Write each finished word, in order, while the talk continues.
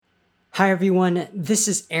Hi, everyone. This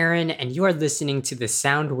is Aaron, and you are listening to the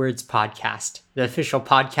Sound Words Podcast, the official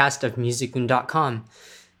podcast of musicun.com.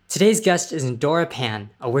 Today's guest is Endora Pan,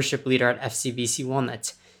 a worship leader at FCBC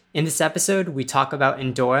Walnut. In this episode, we talk about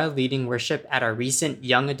Endora leading worship at our recent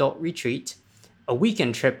young adult retreat, a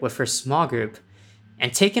weekend trip with her small group,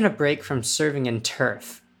 and taking a break from serving in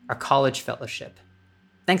Turf, our college fellowship.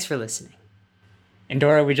 Thanks for listening.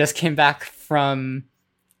 Endora, we just came back from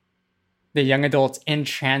the Young Adults in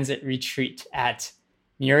Transit retreat at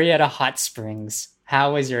Murrieta Hot Springs.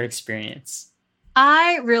 How was your experience?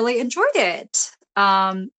 I really enjoyed it.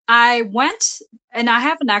 I went, and I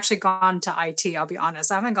haven't actually gone to IT, I'll be honest.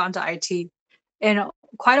 I haven't gone to IT in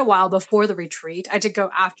quite a while before the retreat. I did go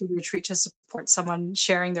after the retreat to support someone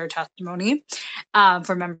sharing their testimony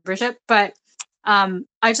for membership. But I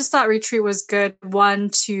just thought retreat was good.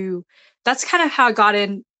 That's kind of how I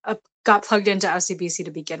got plugged into FCBC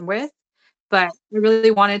to begin with. But I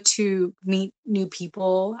really wanted to meet new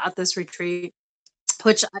people at this retreat,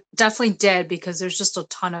 which I definitely did, because there's just a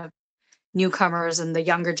ton of newcomers and the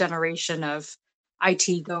younger generation of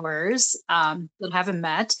IT goers that I haven't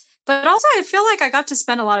met. But also, I feel like I got to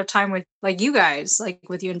spend a lot of time with you guys, like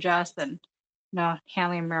with you and Jess and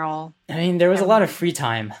Hanley and Meryl. I mean, there was a lot of free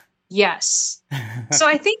time. Yes. So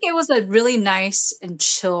I think it was a really nice and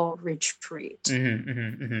chill retreat.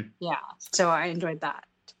 Yeah. So I enjoyed that.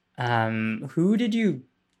 Who did you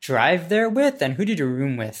drive there with, and who did you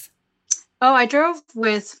room with? Oh, I drove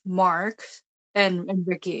with Mark and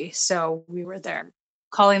Ricky, so we were there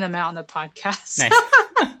calling them out on the podcast.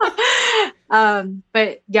 Nice.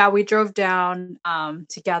 But yeah, we drove down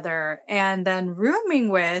together, and then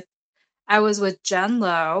I was with Jen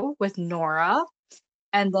Lowe, with Nora,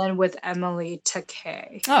 and then with Emily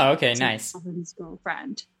Takei. Oh, okay, nice. His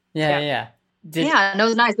girlfriend. Yeah. Yeah, no, it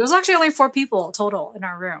was nice. There was actually only 4 people total in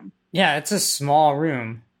our room. Yeah, it's a small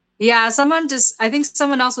room. Yeah, I think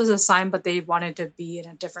someone else was assigned, but they wanted to be in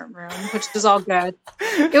a different room, which is all good.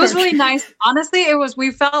 It was really nice. Honestly,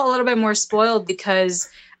 we felt a little bit more spoiled because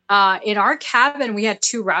in our cabin, we had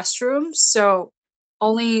 2 restrooms. So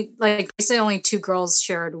only 2 girls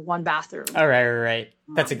shared 1 bathroom. Oh, right.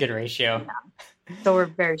 That's a good ratio. Yeah. So we're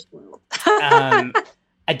very spoiled.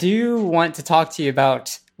 I do want to talk to you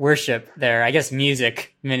about worship there, I guess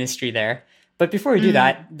music ministry there. But before we do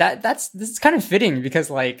this is kind of fitting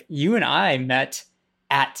because you and I met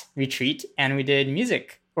at retreat and we did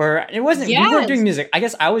music. Or it wasn't, we weren't doing music. I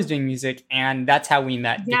guess I was doing music, and that's how we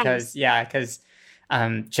met because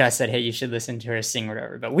Jess said, hey, you should listen to her sing or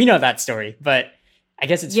whatever. But we know that story. But I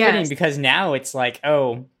guess it's fitting because now it's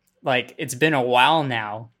it's been a while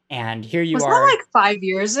now. And here you are. Was that 5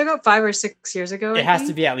 years ago? 5 or 6 years ago? It has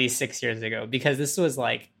to be at least 6 years ago, because this was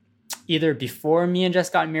either before me and Jess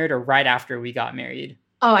got married or right after we got married.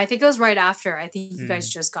 Oh, I think it was right after. I think you guys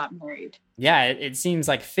just got married. Yeah, it seems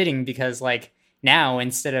fitting because now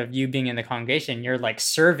instead of you being in the congregation, you're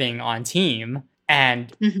serving on team,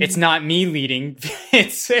 and it's not me leading.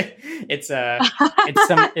 it's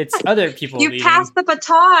other people. You passed the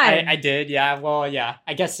baton. I did. Yeah. Well, yeah.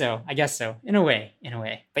 I guess so. In a way.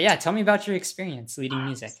 But yeah, tell me about your experience leading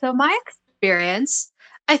music. So my experience,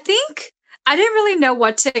 I think I didn't really know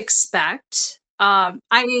what to expect.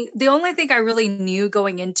 The only thing I really knew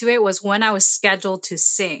going into it was when I was scheduled to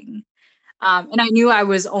sing. And I knew I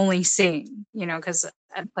was only sing, because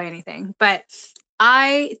I didn't play anything. But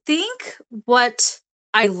I think what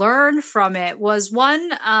I learned from it was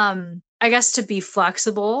one, I guess, to be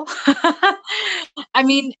flexible. I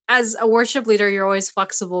mean, as a worship leader, you're always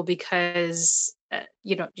flexible because,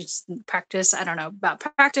 you just practice. I don't know about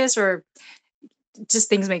practice, or just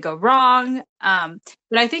things may go wrong.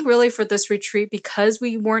 But I think really for this retreat, because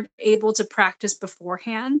we weren't able to practice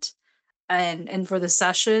beforehand and for the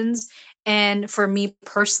sessions, and for me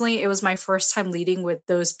personally, it was my first time leading with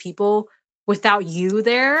those people without you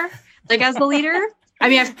there, as the leader. I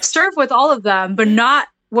mean, I've served with all of them, but not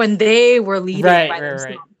when they were leading by themselves.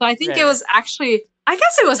 Right. So I think it was actually, I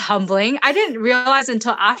guess it was humbling. I didn't realize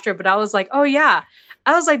until after, but I was like, oh yeah,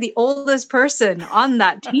 I was the oldest person on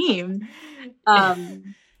that team.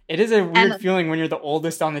 It is a weird feeling when you're the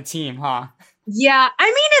oldest on the team, huh? Yeah, I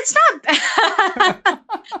mean, it's not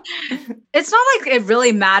it's not like it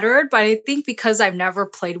really mattered, but I think because I've never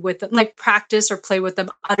played with them, practice or play with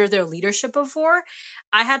them under their leadership before,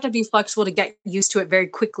 I had to be flexible to get used to it very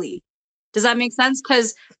quickly. Does that make sense?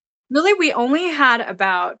 Because really, we only had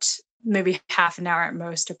about maybe half an hour at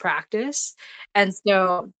most to practice. And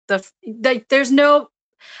so there's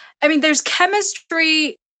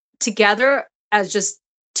chemistry together as just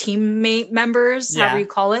teammate members, however you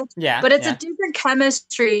call it. Yeah. But it's a different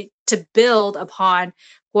chemistry to build upon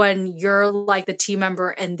when you're like the team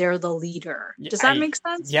member and they're the leader. Does that make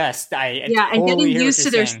sense? Yes, I Yeah, and totally getting hear what used you're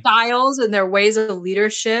to their saying. styles and their ways of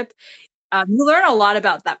leadership. You learn a lot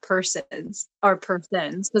about that persons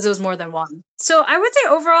because it was more than one. So I would say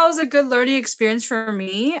overall it was a good learning experience for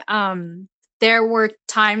me. There were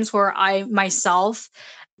times where I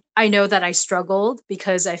know that I struggled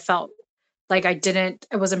because I felt like I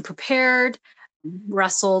wasn't prepared,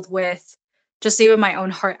 wrestled with just even my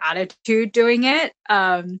own heart attitude doing it.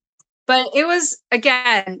 But it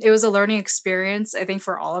was a learning experience, I think,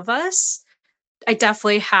 for all of us. I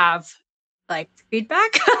definitely have like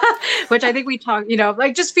feedback, which I think we talk,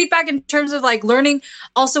 like just feedback in terms of like learning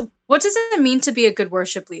also what does it mean to be a good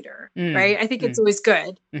worship leader, Mm, right? I think it's mm, always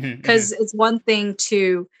good mm-hmm, because it's one thing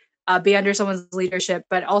to be under someone's leadership,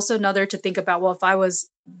 but also another to think about, well, if I was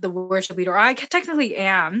the worship leader, I technically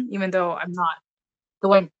am, even though I'm not the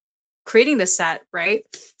one creating the set, right?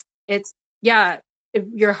 It's, yeah,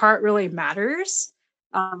 your heart really matters.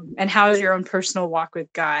 And how is your own personal walk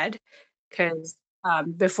with God? Because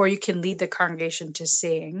before you can lead the congregation to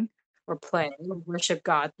sing or play or worship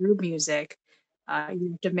God through music,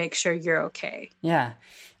 you have to make sure you're okay. yeah.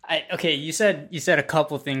 Okay, you said a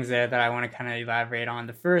couple things there that I want to kind of elaborate on.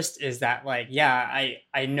 The first is that like, yeah,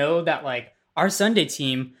 I know that like our Sunday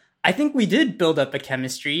team, I think we did build up a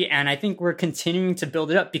chemistry, and I think we're continuing to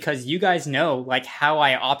build it up because you guys know like how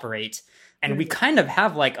I operate, and we Right. kind of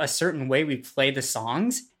have like a certain way we play the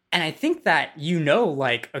songs, and I think that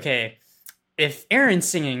like, okay, if Aaron's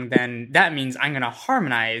singing, then that means I'm going to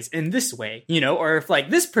harmonize in this way, or if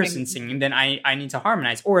like this Right. person's singing, then I need to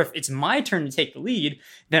harmonize. Or if it's my turn to take the lead,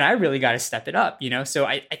 then I really got to step it up, So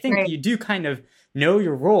I think Right. you do kind of know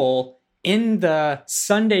your role in the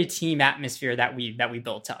Sunday team atmosphere that we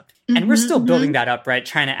built up. And we're still building Mm-hmm. that up, right?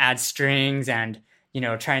 Trying to add strings and,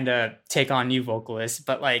 trying to take on new vocalists.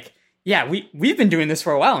 But like, yeah, we've been doing this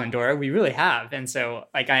for a while, Endora. We really have. And so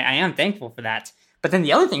like I am thankful for that. But then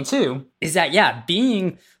the other thing too is that, yeah,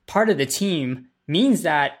 being part of the team means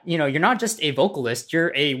that, you're not just a vocalist,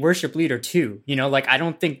 you're a worship leader too. Like I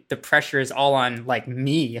don't think the pressure is all on like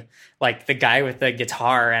me, like the guy with the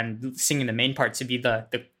guitar and singing the main part to be the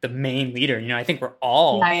main leader. I think we're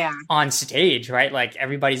all Yeah, yeah. on stage, right? Like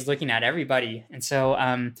everybody's looking at everybody. And so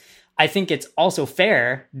I think it's also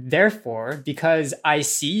fair, therefore, because I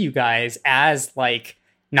see you guys as like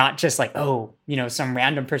not just like, oh, some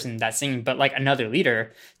random person that's singing, but like another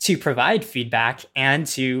leader to provide feedback and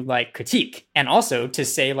to like critique and also to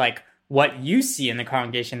say like what you see in the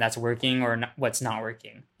congregation that's working or not, what's not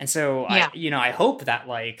working. And so Yeah. I hope that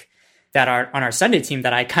like that on our Sunday team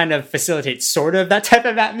that I kind of facilitate sort of that type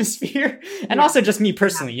of atmosphere and Yeah. also just me Yeah.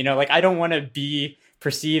 personally, like I don't want to be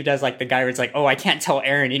perceived as like the guy where it's like, oh, I can't tell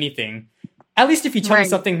Aaron anything. At least if you tell me Right.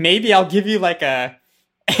 something, maybe I'll give you like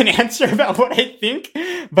an answer about what I think,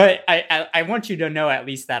 but I want you to know at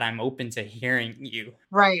least that I'm open to hearing you.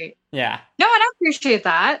 Right. Yeah. No, and I appreciate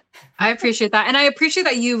that. I appreciate that. And I appreciate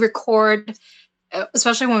that you record,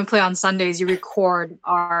 especially when we play on Sundays, you record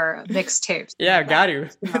our mixtapes. Yeah, got That. to.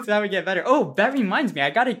 So, That's how we get better. Oh, that reminds me. I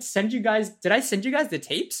got to send you guys. Did I send you guys the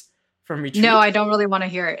tapes from no, retreat? I don't really want to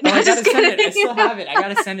hear it. Oh, I Just gotta send it. I kidding. still have it. I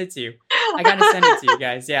gotta send it to you. I gotta send it to you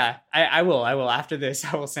guys. Yeah, I will. I will. After this,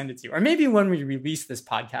 I will send it to you. Or maybe when we release this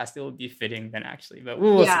podcast, it will be fitting then, actually. But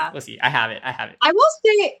we'll see. Yeah. We'll see. I have it. I have it. I will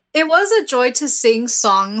say it was a joy to sing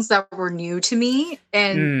songs that were new to me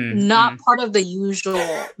and not Mm. part of the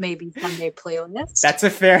usual maybe Sunday playlist. That's a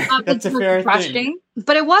fair. It's That's a fair thing. refreshing,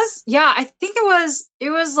 but it was, yeah, I think it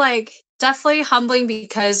was like definitely humbling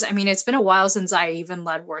because I mean it's been a while since I even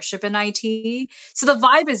led worship in IT, so the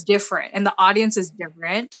vibe is different and the audience is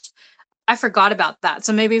different. I forgot about that,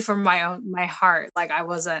 so maybe from my heart, like I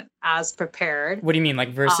wasn't as prepared. What do you mean,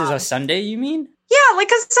 like versus a Sunday? You mean? Yeah, like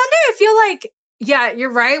a Sunday, I feel like, yeah,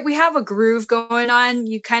 you're right. We have a groove going on.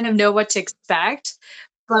 You kind of know what to expect.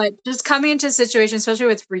 But just coming into a situation, especially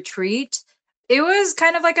with retreat, it was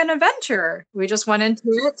kind of like an adventure. We just went into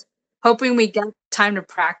it hoping we get time to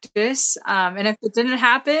practice. And if it didn't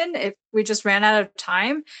happen, if we just ran out of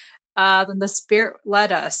time, then the spirit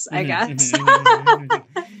led us, I Mm-hmm, guess.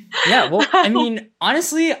 mm-hmm. Yeah, well, I mean,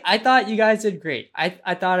 honestly, I thought you guys did great. I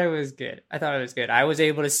thought it was good. I thought it was good. I was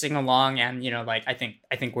able to sing along, and like I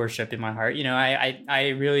think worship in my heart. I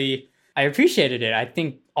really I appreciated it. I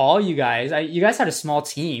think all you guys had a small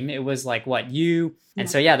team. It was like what you and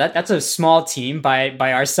so yeah, that's a small team by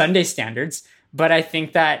our Sunday standards. But I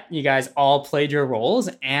think that you guys all played your roles,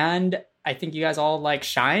 and I think you guys all like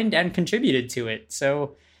shined and contributed to it.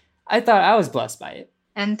 So I thought I was blessed by it.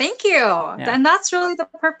 And thank you. Yeah. And that's really the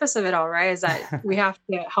purpose of it all, right? Is that we have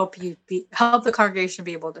to help the congregation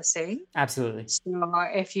be able to sing. Absolutely. So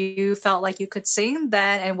if you felt like you could sing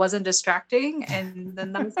then and wasn't distracting, and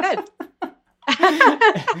then that was good.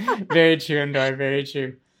 Very true, Endora. Very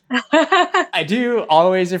true. I do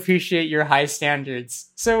always appreciate your high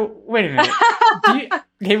standards. So wait a minute.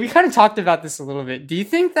 Okay, we kind of talked about this a little bit. Do you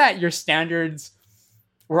think that your standards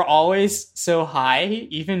were always so high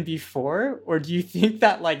even before, or do you think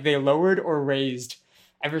that like they lowered or raised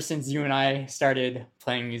ever since you and I started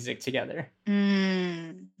playing music together?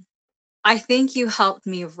 I think you helped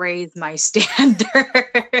me raise my standard.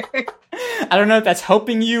 I don't know if that's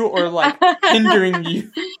helping you or like hindering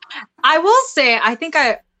you. I will say, I think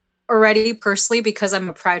I already personally, because I'm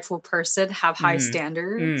a prideful person, have high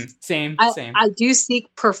standards. Same. I do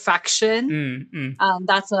seek perfection.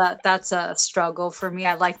 Mm. That's a struggle for me.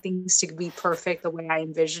 I like things to be perfect the way I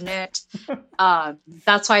envision it.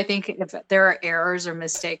 That's why I think if there are errors or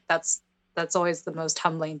mistakes, that's always the most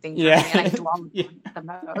humbling thing for me, and I dwell on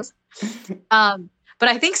the most. But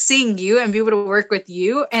I think seeing you and be able to work with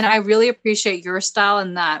you, and I really appreciate your style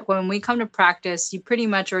in that when we come to practice, you pretty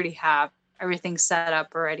much already have everything set up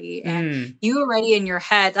already, and you already in your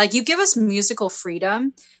head, like you give us musical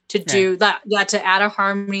freedom to do that, to add a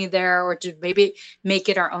harmony there or to maybe make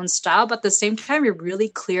it our own style, but at the same time you're really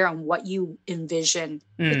clear on what you envision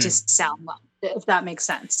it to sound like, if that makes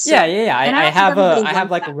sense. So, yeah. I have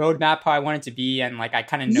like a roadmap how I want it to be, and like I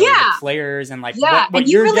kind of know the players and like what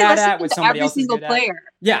you're really bad at, what somebody else is good player.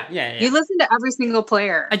 at. Yeah. You listen to every single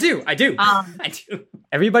player. I do. I do.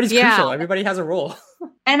 Everybody's crucial. Everybody has a role.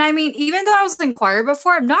 And I mean, even though I was in choir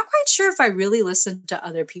before, I'm not quite sure if I really listened to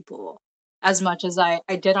other people as much as I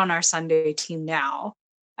did on our Sunday team now.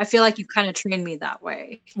 I feel like you kind of trained me that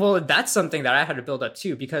way. Well, that's something that I had to build up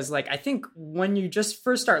too, because like I think when you just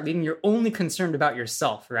first start leading, you're only concerned about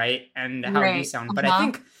yourself, right? And how you sound. But I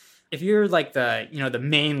think if you're like the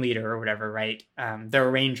main leader or whatever, right? The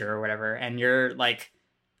arranger or whatever, and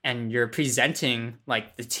you're presenting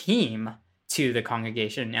like the team to the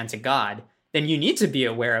congregation and to God, then you need to be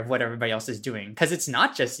aware of what everybody else is doing, because it's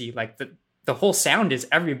not just you. Like the whole sound is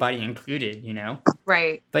everybody included,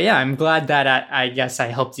 Right. But yeah, I'm glad that I guess I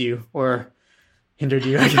helped you or hindered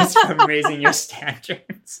you, I guess, from raising your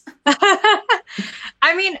standards.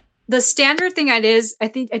 I mean, the standard thing I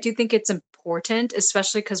do think it's important,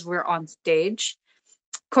 especially because we're on stage.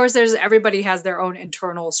 Of course, everybody has their own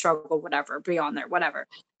internal struggle, whatever, beyond there, whatever.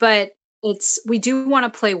 But we do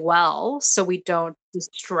want to play well so we don't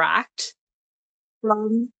distract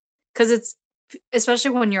from, because it's,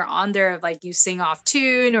 especially when you're on there, like you sing off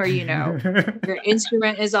tune or your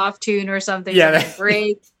instrument is off tune or something,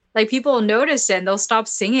 break, like people notice it and they'll stop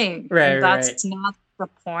singing, and that's not the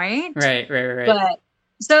point, right. But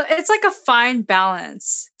so it's like a fine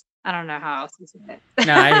balance. I don't know how else to say it.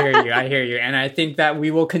 No, I hear you, and I think that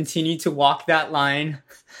we will continue to walk that line,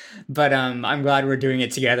 but I'm glad we're doing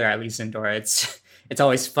it together, at least, Endora. It's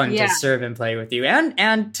always fun to serve and play with you,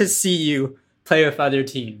 and to see you play with other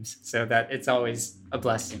teams, so that it's always a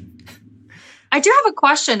blessing. I do have a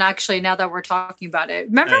question, actually, now that we're talking about it.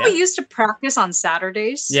 Remember we used to practice on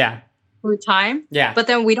Saturdays? Yeah. For time? Yeah. But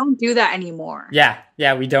then we don't do that anymore. Yeah,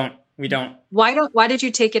 we don't. Why did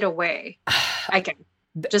you take it away?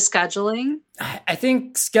 Just scheduling? I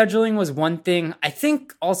think scheduling was one thing. I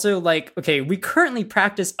think also we currently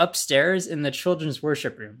practice upstairs in the children's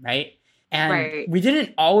worship room, right? And we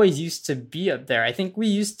didn't always used to be up there. I think we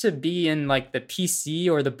used to be in like the PC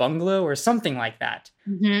or the bungalow or something like that.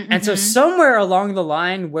 And so somewhere along the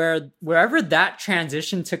line wherever that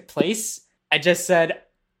transition took place, I just said,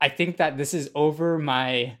 I think that this is over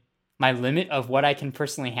my limit of what I can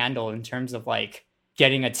personally handle in terms of like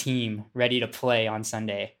getting a team ready to play on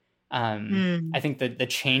Sunday. I think that the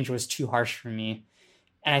change was too harsh for me.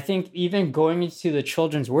 And I think even going into the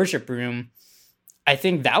children's worship room, I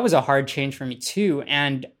think that was a hard change for me too.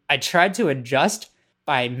 And I tried to adjust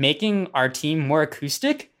by making our team more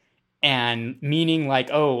acoustic, and meaning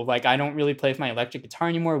like, I don't really play with my electric guitar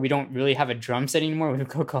anymore. We don't really have a drum set anymore. We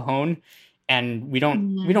have a cajon, and we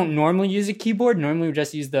don't normally use a keyboard. Normally we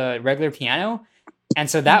just use the regular piano. And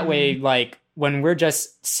so that way, like when we're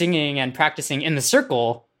just singing and practicing in the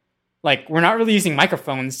circle, like we're not really using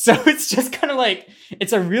microphones. So it's just kind of like,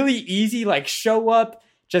 it's a really easy, like show up,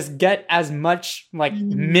 just get as much like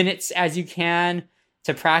minutes as you can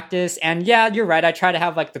to practice. And yeah, you're right. I try to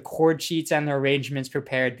have like the chord sheets and the arrangements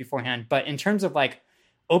prepared beforehand. But in terms of like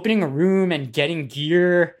opening a room and getting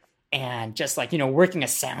gear and just like, working a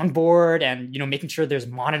soundboard and, making sure there's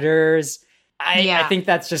monitors, I think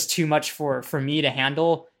that's just too much for me to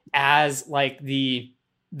handle as like the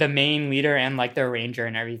the main leader and like the arranger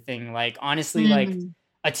and everything. Like honestly, like Mm,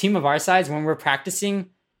 a team of our size, when we're practicing,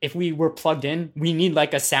 if we were plugged in, we need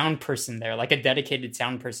like a sound person there, like a dedicated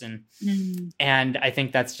sound person. mm. And I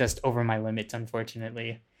think that's just over my limits,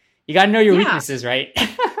 unfortunately. You got to know your Yeah. weaknesses, right?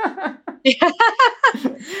 Or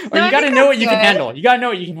No, you I got think to know that's what you can good. handle. You got to know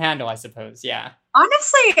what you can handle, I suppose. Yeah.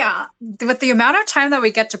 Honestly, with the amount of time that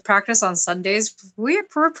we get to practice on Sundays, we're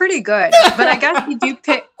pretty good. But I guess you do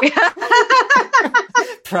pick.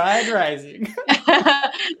 Pride rising.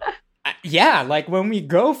 Yeah, like when we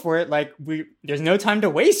go for it, like there's no time to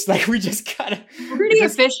waste. Like We're we pretty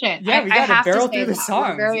just, efficient. yeah, we I got to have to barrel say through the that. We're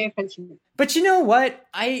songs. very efficient. But you know what?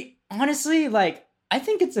 I honestly like I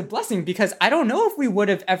think it's a blessing because I don't know if we would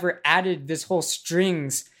have ever added this whole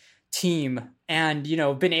strings team and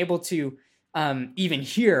been able to even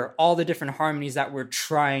hear all the different harmonies that we're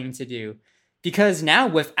trying to do. Because now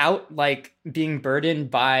without like being burdened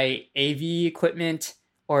by AV equipment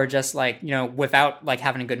or just like, without like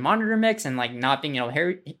having a good monitor mix and like not being able to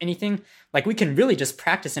hear anything, like we can really just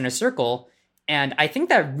practice in a circle. And I think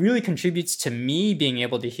that really contributes to me being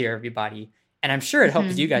able to hear everybody. And I'm sure it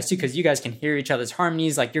helps you Mhm, guys too, mhm. because you guys can hear each other's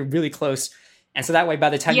harmonies. Like you're really close. And so that way, by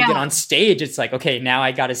the time you get Yeah, on stage, it's like, okay, now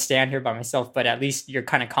I got to stand here by myself. But at least you're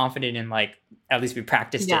kind of confident in like, at least we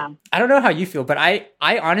practiced yeah. it. I don't know how you feel, but I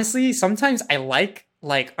honestly, sometimes I like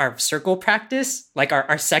our circle practice, like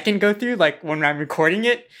our second go through, like when I'm recording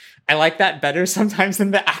it. I like that better sometimes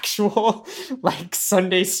than the actual like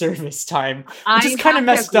Sunday service time, which is I kind of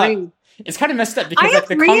have to messed up. agree. It's kind of messed up because I like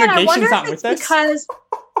the agree, and I wonder congregation's if not it's with us. because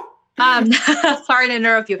sorry to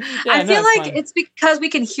interrupt you. Yeah, I no, feel it's like fine. it's because we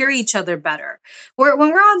can hear each other better. When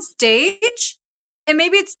we're on stage, and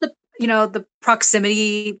maybe it's the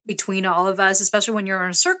proximity between all of us, especially when you're in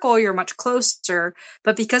a circle, you're much closer.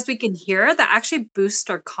 But because we can hear, that actually boosts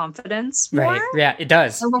our confidence more. Right. Yeah, it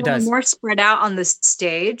does. And when It we're does. more spread out on the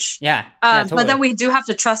stage. Yeah. Yeah, But then totally. we do have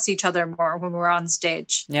to trust each other more when we're on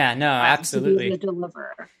stage Yeah, no, to be able to absolutely.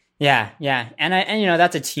 deliver. Yeah, yeah. And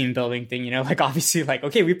that's a team building thing, like obviously like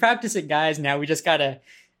okay, we practice it guys, now we just got to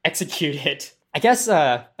execute it. I guess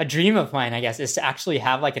a dream of mine, I guess, is to actually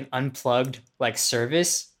have like an unplugged like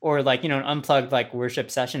service or like, an unplugged like worship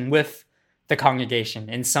session with the congregation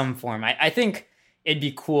in some form. I think it'd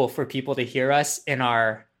be cool for people to hear us in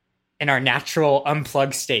our natural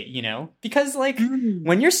unplugged state, because like Mm.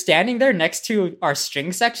 when you're standing there next to our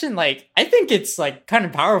string section, like I think it's like kind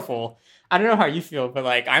of powerful. I don't know how you feel, but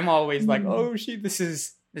like I'm always like, Mm. oh shit, this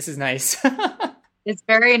is nice. It's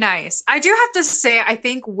very nice. I do have to say, I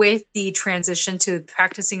think with the transition to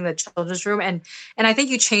practicing the children's room, and I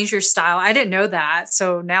think you changed your style. I didn't know that,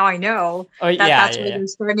 so now I know Oh that yeah, that's why yeah, you're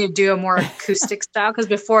starting to do a more acoustic style. Because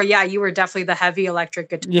before, yeah, you were definitely the heavy electric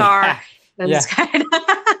guitar. yeah, It was yeah. kind of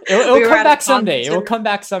It'll we were come at a back someday. It will concert. come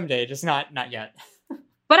back someday, just not yet.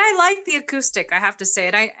 But I like the acoustic, I have to say.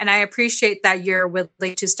 And I appreciate that you're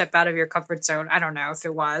willing to step out of your comfort zone. I don't know if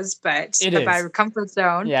it was, but It step out of is. your comfort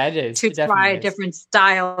zone Yeah, it is. to It try definitely a is. different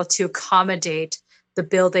style to accommodate the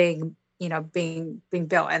building, being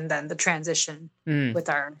built and then the transition Mm. with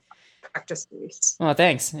our practice space. Well,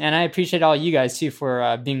 thanks, and I appreciate all you guys too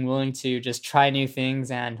for being willing to just try new things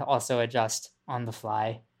and also adjust on the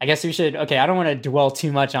fly. I guess we should. Okay, I don't want to dwell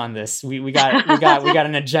too much on this. We got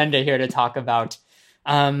an agenda here to talk about.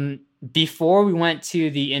 Before we went to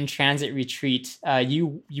the in transit retreat,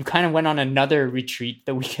 you kind of went on another retreat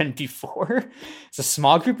the weekend before. It's a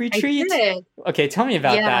small group I retreat. did. Okay, tell me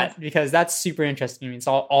about Yes. that because that's super interesting. I mean, it's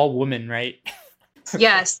all women, right? Okay.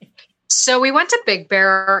 Yes. So we went to Big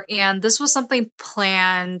Bear, and this was something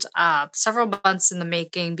planned several months in the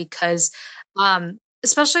making because,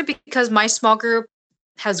 especially because my small group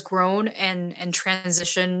has grown and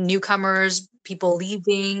transitioned, newcomers, people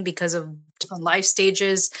leaving because of different life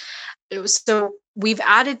stages. So we've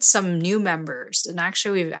added some new members, and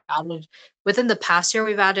actually we've added within the past year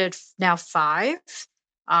we've added now five.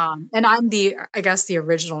 And I'm I guess the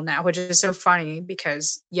original now, which is so funny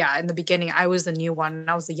because yeah, in the beginning I was the new one and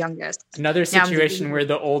I was the youngest. Another Now I'm the situation where oldest.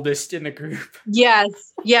 the oldest in the group. Yes,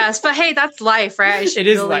 yes, but hey, that's life, right? I It should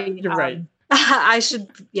is like really, you're right. I should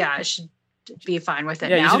be fine with it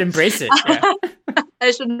Yeah, you should now. embrace it. Yeah. I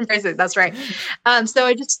should embrace it. That's right. So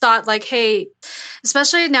I just thought like, hey,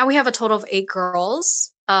 especially now we have a total of eight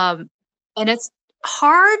girls. And it's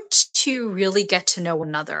hard to really get to know one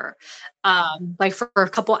another. Like for a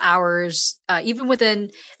couple hours, even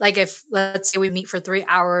within like if let's say we meet for 3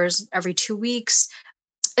 hours every 2 weeks,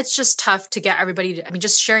 it's just tough to get everybody to, I mean,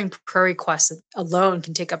 just sharing prayer requests alone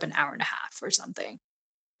can take up an hour and a half or something.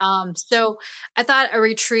 So I thought a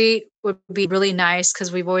retreat would be really nice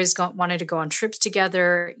because we've always wanted to go on trips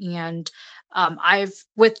together, and I've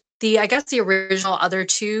with I guess the original other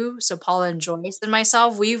two, so Paula and Joyce and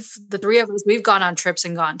myself, the three of us, we've gone on trips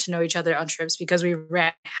and gotten to know each other on trips because we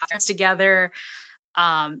ran trips together,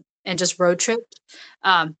 and just road tripped,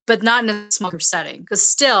 but not in a small group setting. Because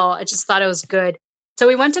still, I just thought it was good. So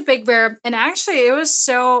we went to Big Bear, and actually, it was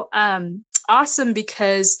so awesome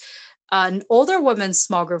because an older women's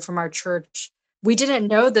small group from our church. We didn't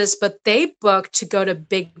know this, but they booked to go to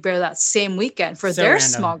Big Bear that same weekend for So their random.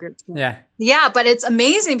 small group. Yeah. Yeah, but it's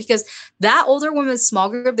amazing because that older women's small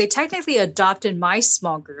group, they technically adopted my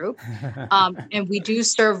small group. And we do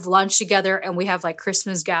serve lunch together, and we have like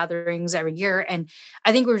Christmas gatherings every year. And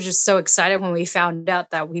I think we were just so excited when we found out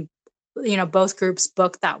that both groups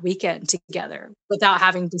booked that weekend together without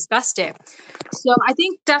having discussed it. So I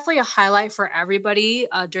think definitely a highlight for everybody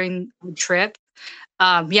during the trip.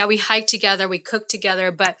 Yeah, we hiked together, we cooked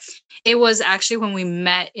together, but it was actually when we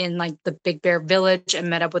met in like the Big Bear Village and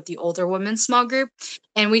met up with the older women's small group.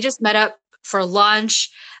 And we just met up for lunch,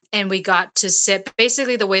 and we got to sit.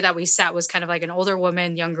 Basically, the way that we sat was kind of like an older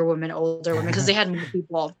woman, younger woman, older woman, because they had more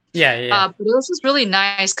people. Yeah. But it was just really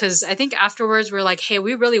nice because I think afterwards we're like, hey,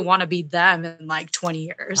 we really want to be them in like 20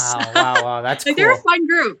 years. Wow. That's like cool. they're a fun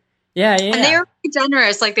group. Yeah. And they were really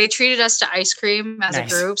generous. Like they treated us to ice cream as a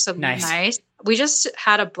group. So nice. We just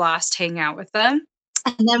had a blast hanging out with them.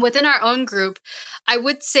 And then within our own group, I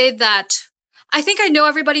would say that I think I know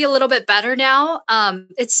everybody a little bit better now.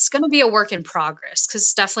 It's going to be a work in progress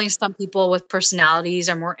because definitely some people with personalities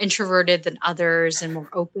are more introverted than others and more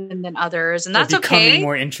open than others. And that's okay. Becoming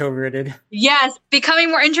more introverted. Yes,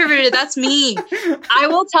 becoming more introverted. That's me. I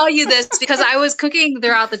will tell you this because I was cooking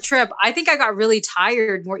throughout the trip. I think I got really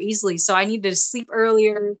tired more easily. So I needed to sleep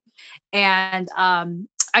earlier. And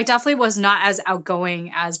I definitely was not as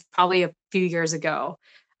outgoing as probably a few years ago.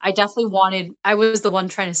 I was the one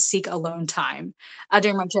trying to seek alone time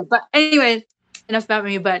during my trip. But anyway, enough about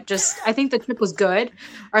me. But just, I think the trip was good.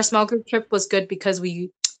 Our small group trip was good because we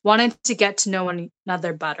wanted to get to know one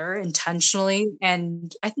another better intentionally.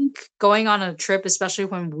 And I think going on a trip, especially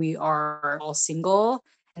when we are all single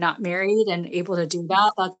and not married and able to do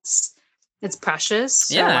that, it's precious.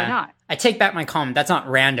 So why not? I take back my comment. That's not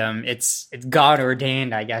random. It's God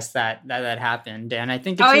ordained, I guess, that happened. And I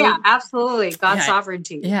think it's absolutely. God's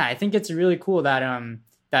sovereignty. Yeah, I think it's really cool that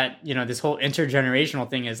this whole intergenerational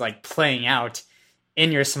thing is like playing out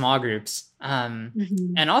in your small groups.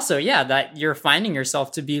 And also, that you're finding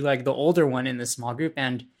yourself to be like the older one in the small group.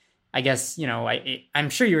 And I guess, I'm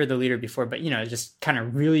sure you were the leader before, but just kind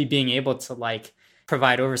of really being able to like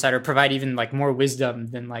provide oversight or provide even like more wisdom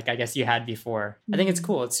than like I guess you had before. I think it's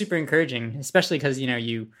cool. It's super encouraging, especially because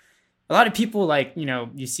a lot of people like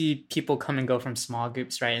you see people come and go from small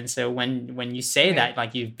groups, right? And so when you say that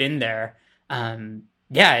like you've been there,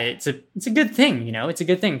 it's a good thing. It's a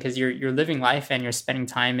good thing because you're living life and you're spending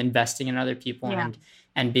time investing in other people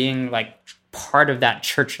and being like part of that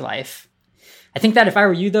church life. I think that if I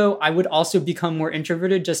were you though, I would also become more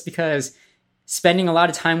introverted just because spending a lot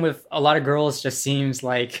of time with a lot of girls just seems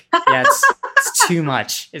like, it's too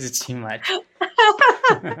much. Is it too much?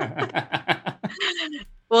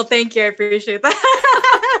 Well, thank you. I appreciate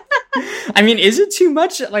that. I mean, is it too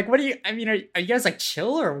much? Like, what do you, I mean, are you guys like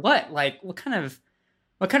chill or what? Like, what kind of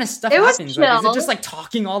stuff happens? Like, is it just like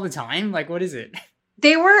talking all the time? Like, what is it?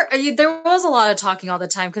 There was a lot of talking all the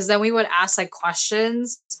time because then we would ask like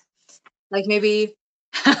questions, like maybe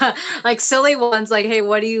like silly ones like, hey,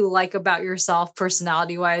 what do you like about yourself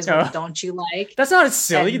personality wise? What don't you like? That's not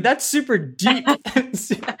silly. That's super deep.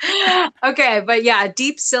 Okay, but yeah, a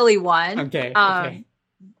deep silly one. Okay.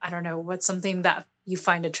 I don't know, what's something that you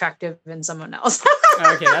find attractive in someone else.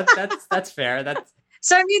 Okay, that's fair.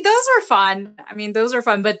 So I mean, those are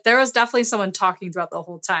fun, but there was definitely someone talking throughout the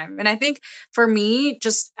whole time. And I think for me,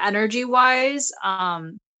 just energy wise,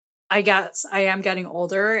 I guess I am getting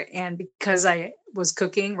older, and because I was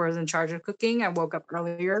in charge of cooking, I woke up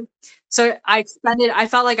earlier. So I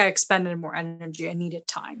felt like I expended more energy. I needed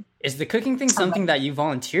time. Is the cooking thing something that you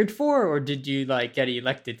volunteered for, or did you like get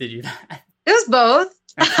elected to do that? It was both.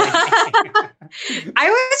 Okay. I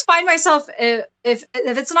always find myself, if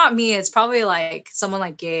it's not me, it's probably like someone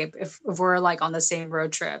like Gabe, if we're like on the same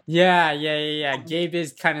road trip. Yeah. Gabe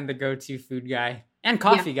is kind of the go-to food guy. And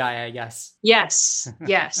coffee guy, I guess. Yes.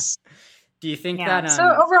 Do you think that... so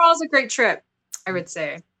overall, it's a great trip, I would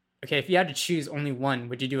say. Okay, if you had to choose only one,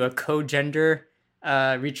 would you do a co-gender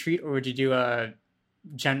retreat, or would you do a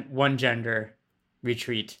one-gender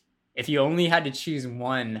retreat? If you only had to choose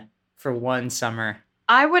one for one summer.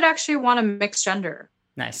 I would actually want a mixed gender.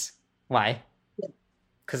 Nice. Why?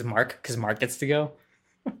 Because Mark gets to go?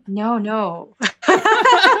 No.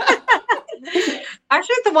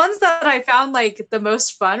 Actually, the ones that I found like the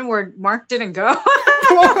most fun were Mark didn't go.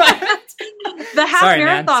 What? The half Sorry,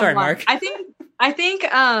 man. marathon Sorry, one. Mark. I think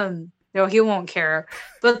no, he won't care.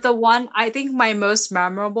 But the one I think my most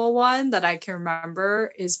memorable one that I can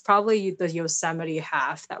remember is probably the Yosemite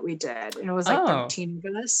half that we did. And it was like Oh, 13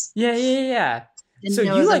 of us. yeah. So And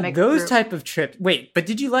it you was a like mixed those group. type of trips? Wait, but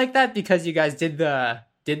did you like that because you guys did the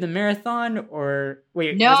marathon, or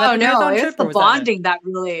wait, was that No, the no, marathon it's trip the or was that a? bonding that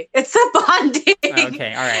really, it's the bonding.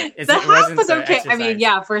 Okay, all right. The It half wasn't was the okay. I mean, exercise.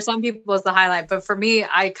 yeah, for some people it's the highlight, but for me,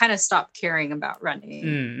 I kind of stopped caring about running.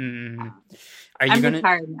 Mm, mm, mm. Um, Are you I'm gonna?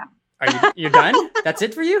 retired now. You're done? That's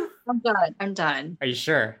it for you? I'm done. I'm done. Are you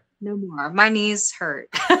sure? No more. My knees hurt.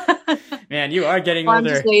 Man, you are getting Well, I'm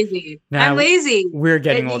just older. lazy. I'm Now lazy. we're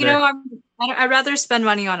getting You older. know, I'd rather spend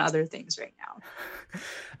money on other things right now.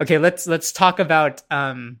 Okay, let's talk about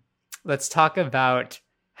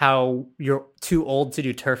how you're too old to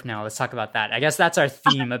do turf now. Let's talk about that. I guess that's our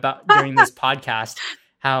theme about during this podcast.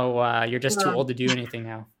 How you're just too Um, old to do anything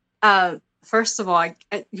now. First of all,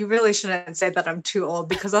 you really shouldn't say that I'm too old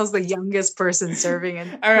because I was the youngest person serving in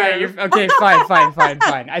All right, turf. you're okay.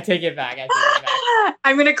 Fine. I take it back.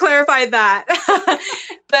 I'm going to clarify that.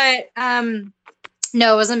 But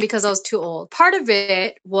no, it wasn't because I was too old. Part of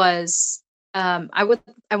it was I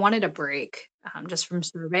wanted a break just from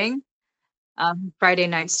serving Friday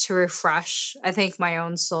nights to refresh, I think, my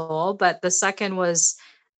own soul. But the second was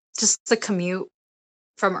just the commute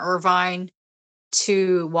from Irvine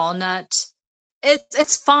to Walnut.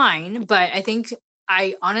 It's fine, but I think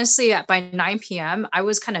I honestly by 9 p.m. I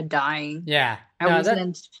was kind of dying. Yeah. I No, that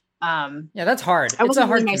wasn't um yeah, that's hard. I It's a wasn't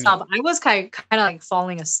really hard myself. commute. I was kind of like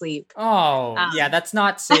falling asleep. Oh, yeah, Um that's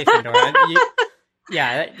not safe, Endora.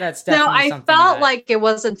 Yeah, that's so definitely I something felt that. like it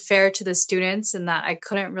wasn't fair to the students and that I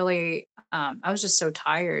couldn't really I was just so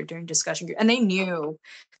tired during discussion group and they knew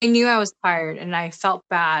I was tired and I felt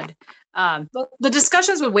bad. But the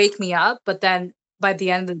discussions would wake me up, but then by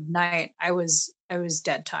the end of the night I was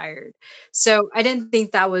dead tired. So I didn't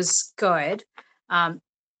think that was good. Um,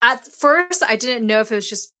 at first I didn't know if it was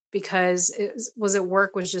just because was it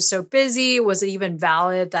work was just so busy, was it even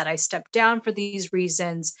valid that I stepped down for these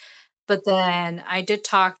reasons? But then I did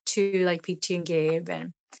talk to like PT and Gabe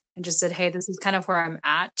and just said, hey, this is kind of where I'm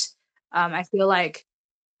at. I feel like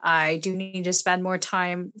I do need to spend more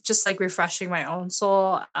time just like refreshing my own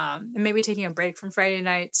soul, and maybe taking a break from Friday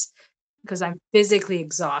nights because I'm physically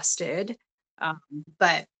exhausted. Um,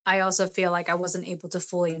 but I also feel like I wasn't able to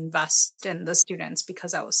fully invest in the students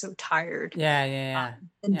because I was so tired Yeah.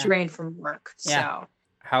 and Yeah. drained from work. Yeah. So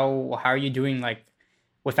How are you doing like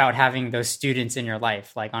without having those students in your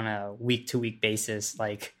life like on a week to week basis?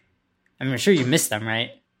 Like I'm sure you miss them,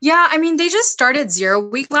 right? yeah, I mean, they just started 0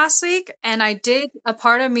 week last week, and a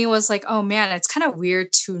part of me was like, oh man, it's kind of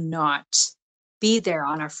weird to not be there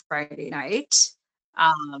on a Friday night.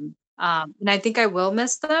 And I think I will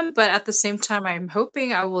miss them, but at the same time, I'm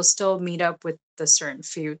hoping I will still meet up with the certain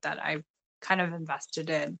few that I've kind of invested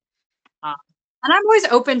in. Um, and I'm always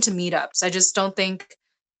open to meetups. I just don't think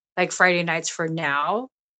like Friday nights for now,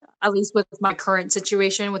 at least with my current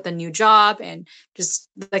situation with a new job and just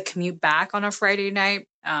the commute back on a Friday night.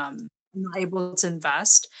 I'm not able to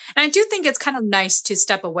invest. And I do think it's kind of nice to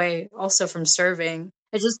step away also from serving.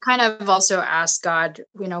 I just kind of also ask God,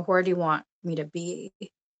 where do you want me to be?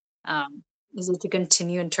 Um, is it to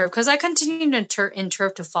continue in turf? Because I continue in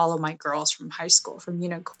turf to follow my girls from high school, from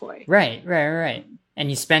Unicoi. Right. And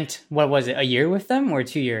you spent what was it, a year with them or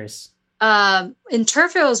 2 years? In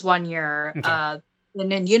turf it was 1 year. Okay.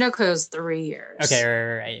 And in Unicoi it was 3 years. Okay,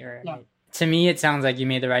 right. Yeah. To me, it sounds like you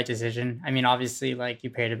made the right decision. I mean, obviously, like you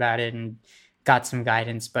prayed about it and got some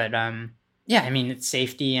guidance, but yeah, I mean, it's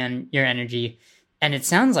safety and your energy, and it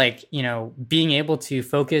sounds like being able to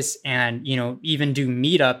focus and even do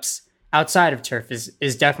meetups outside of turf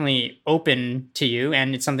is definitely open to you,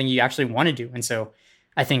 and it's something you actually want to do, and so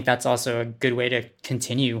I think that's also a good way to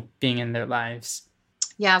continue being in their lives.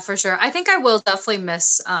 Yeah, for sure. I think I will definitely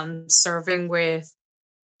miss serving with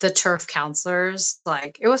the turf counselors.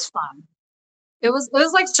 Like it was fun. It was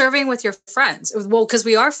like serving with your friends. It was well because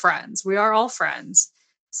we are friends. We are all friends.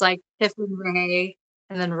 It's like Tiff and Ray,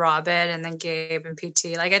 and then Robin, and then Gabe and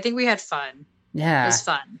PT. Like I think we had fun. It Yeah, was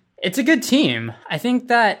fun. it's a good team. I think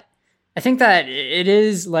that it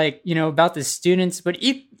is like about the students, but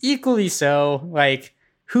equally so, like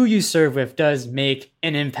who you serve with does make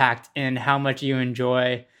an impact in how much you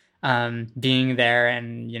enjoy being there,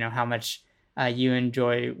 and how much you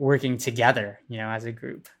enjoy working together, as a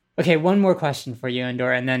group. Okay, one more question for you,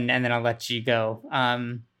 Endora, and then I'll let you go.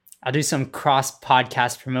 I'll do some cross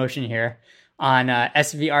podcast promotion here on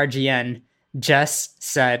SVRGN. Jess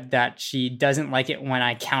said that she doesn't like it when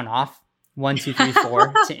I count off 1, 2, 3,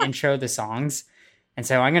 4 to intro the songs. And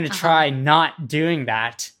so I'm going to try not doing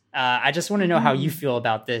that. I just want to know how you feel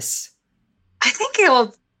about this. I think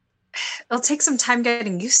it'll take some time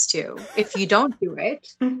getting used to if you don't do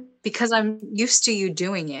it, because I'm used to you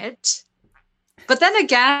doing it. But then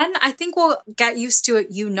again, I think we'll get used to it,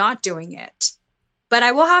 you not doing it. But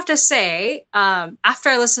I will have to say, after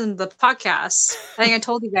I listened to the podcast, I think I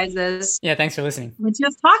told you guys this. Yeah, thanks for listening. When she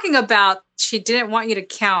was talking about she didn't want you to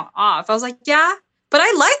count off, I was like, yeah, but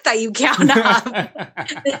I like that you count off.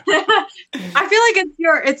 I feel like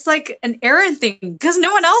it's like an Aaron thing because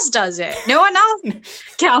no one else does it. No one else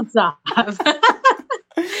counts off.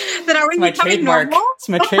 Then are we becoming normal? It's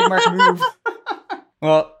my trademark move.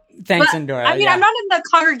 Well, thanks, Endora. I mean, I'm not in the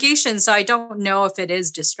congregation, so I don't know if it is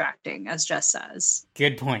distracting, as Jess says.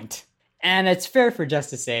 Good point. And it's fair for Jess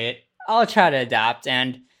to say it. I'll try to adapt.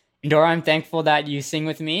 And Endora, I'm thankful that you sing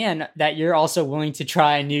with me and that you're also willing to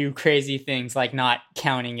try new crazy things like not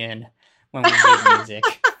counting in when we make music.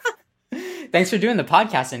 Thanks for doing the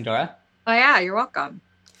podcast, Endora. Oh, yeah, you're welcome.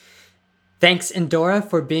 Thanks, Endora,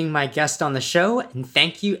 for being my guest on the show. And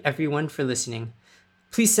thank you, everyone, for listening.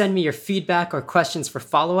 Please send me your feedback or questions for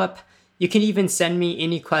follow-up. You can even send me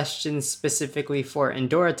any questions specifically for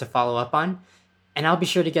Endora to follow up on, and I'll be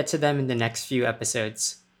sure to get to them in the next few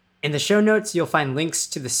episodes. In the show notes, you'll find links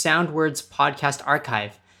to the Sound Words podcast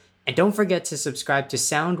archive. And don't forget to subscribe to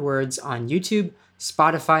Sound Words on YouTube,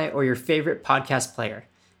 Spotify, or your favorite podcast player.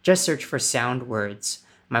 Just search for Sound Words.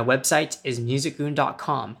 My website is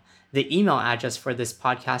musicgoon.com. The email address for this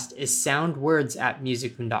podcast is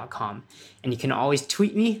soundwords@musicgoon.com. And you can always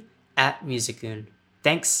tweet me @musicgoon.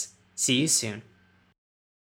 Thanks. See you soon.